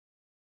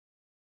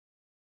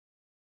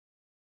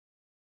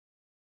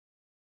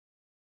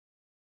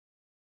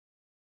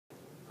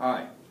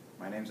Hi,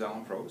 my name is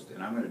Alan Prost,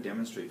 and I'm going to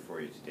demonstrate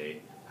for you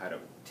today how to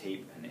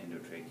tape an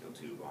endotracheal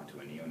tube onto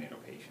a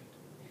neonatal patient.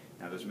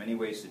 Now there's many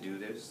ways to do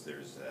this.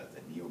 There's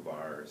the neo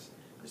bars,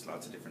 there's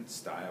lots of different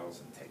styles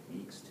and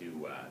techniques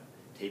to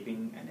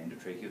taping an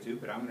endotracheal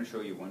tube, but I'm going to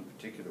show you one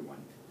particular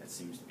one that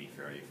seems to be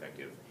fairly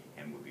effective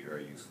and will be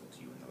very useful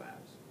to you in the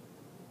labs.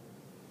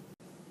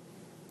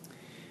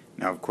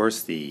 Now, of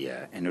course, the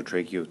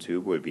endotracheal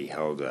tube would be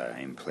held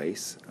in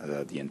place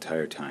the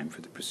entire time for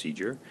the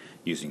procedure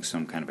using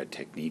some kind of a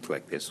technique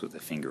like this with the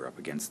finger up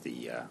against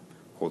the,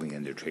 holding the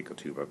endotracheal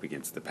tube up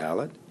against the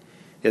palate.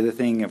 The other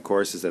thing, of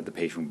course, is that the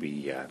patient will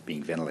be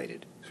being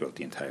ventilated throughout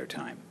the entire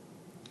time.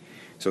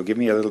 So give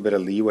me a little bit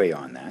of leeway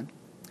on that.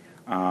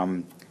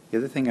 The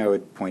other thing I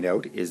would point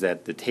out is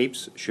that the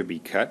tapes should be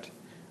cut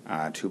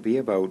to be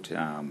about,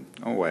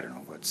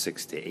 about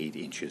 6 to 8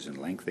 inches in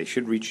length. They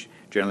should reach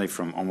generally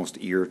from almost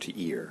ear to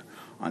ear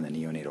on the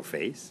neonatal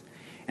face.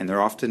 And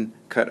they're often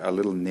cut a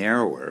little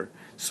narrower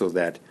so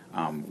that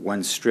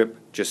one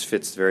strip just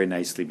fits very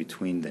nicely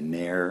between the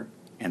nair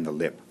and the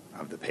lip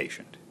of the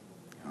patient.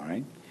 All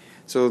right?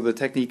 So the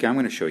technique I'm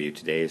going to show you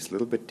today is a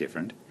little bit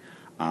different.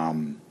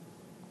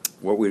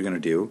 What we're going to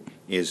do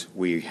is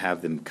we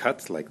have them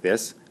cut like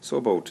this, so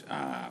about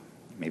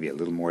maybe a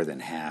little more than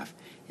half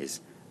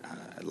is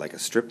like a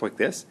strip like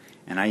this,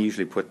 and I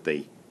usually put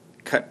the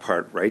cut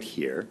part right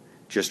here,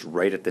 just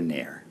right at the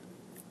nair.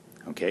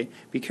 Okay?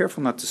 Be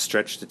careful not to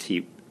stretch the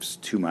tapes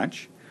too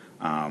much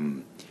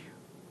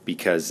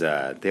because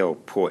they'll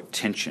put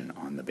tension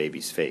on the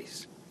baby's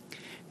face.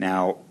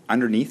 Now,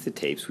 underneath the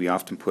tapes, we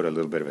often put a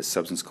little bit of a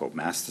substance called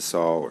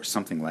mastosol or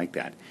something like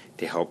that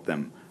to help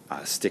them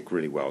stick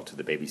really well to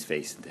the baby's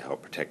face and to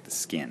help protect the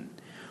skin.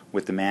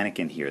 With the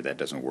mannequin here, that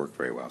doesn't work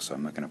very well, so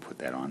I'm not going to put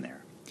that on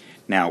there.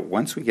 Now,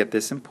 once we get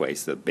this in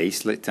place, the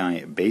base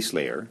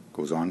layer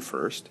goes on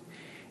first,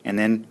 and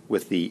then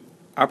with the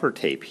upper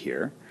tape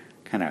here,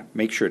 kind of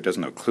make sure it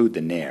doesn't occlude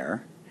the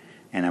nair,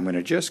 and I'm going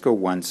to just go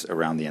once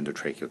around the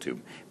endotracheal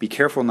tube. Be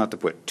careful not to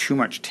put too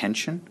much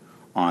tension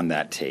on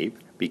that tape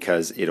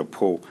because it'll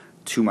pull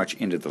too much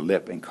into the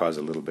lip and cause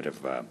a little bit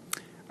of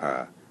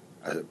a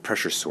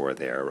pressure sore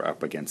there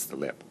up against the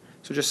lip.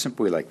 So just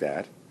simply like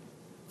that.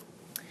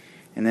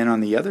 And then on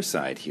the other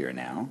side here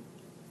now,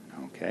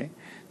 okay,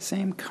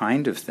 same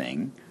kind of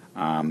thing.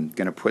 I'm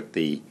going to put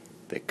the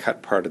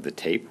cut part of the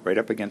tape right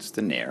up against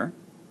the nair,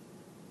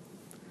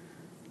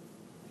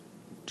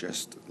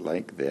 just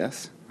like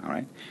this, all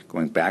right,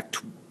 going back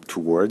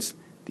towards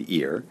the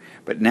ear.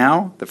 But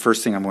now the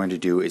first thing I'm going to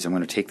do is I'm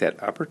going to take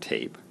that upper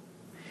tape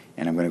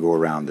and I'm going to go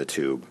around the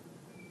tube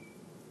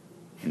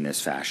in this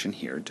fashion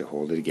here to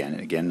hold it again.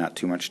 And again, not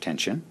too much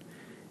tension.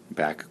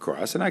 Back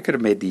across, and I could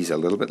have made these a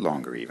little bit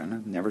longer even. I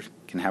never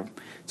can have.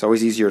 It's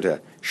always easier to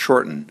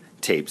shorten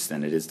tapes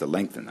than it is to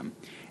lengthen them.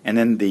 And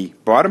then the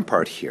bottom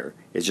part here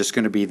is just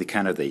going to be the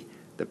kind of the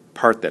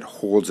part that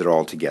holds it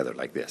all together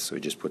like this. So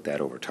we just put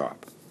that over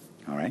top.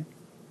 All right.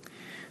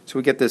 So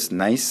we get this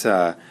nice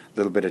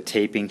little bit of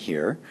taping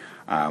here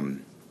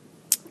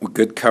with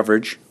good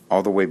coverage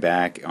all the way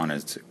back on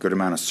a good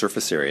amount of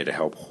surface area to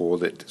help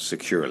hold it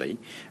securely.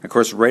 Of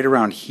course, right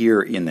around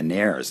here in the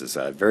nairs is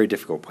a very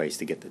difficult place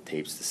to get the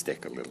tapes to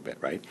stick a little bit,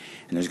 right?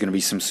 And there's going to be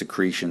some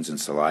secretions and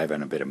saliva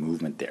and a bit of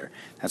movement there.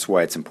 That's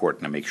why it's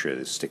important to make sure that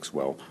it sticks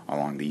well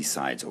along these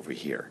sides over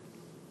here.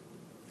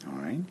 All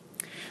right?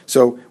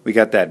 So we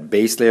got that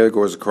base layer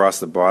goes across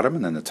the bottom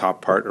and then the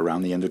top part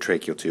around the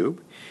endotracheal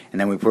tube.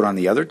 And then we put on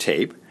the other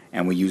tape,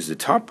 and we use the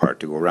top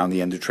part to go around the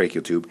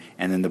endotracheal tube,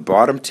 and then the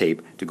bottom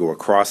tape to go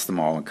across them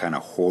all and kind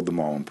of hold them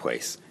all in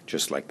place,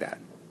 just like that.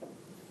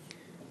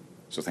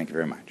 So thank you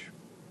very much.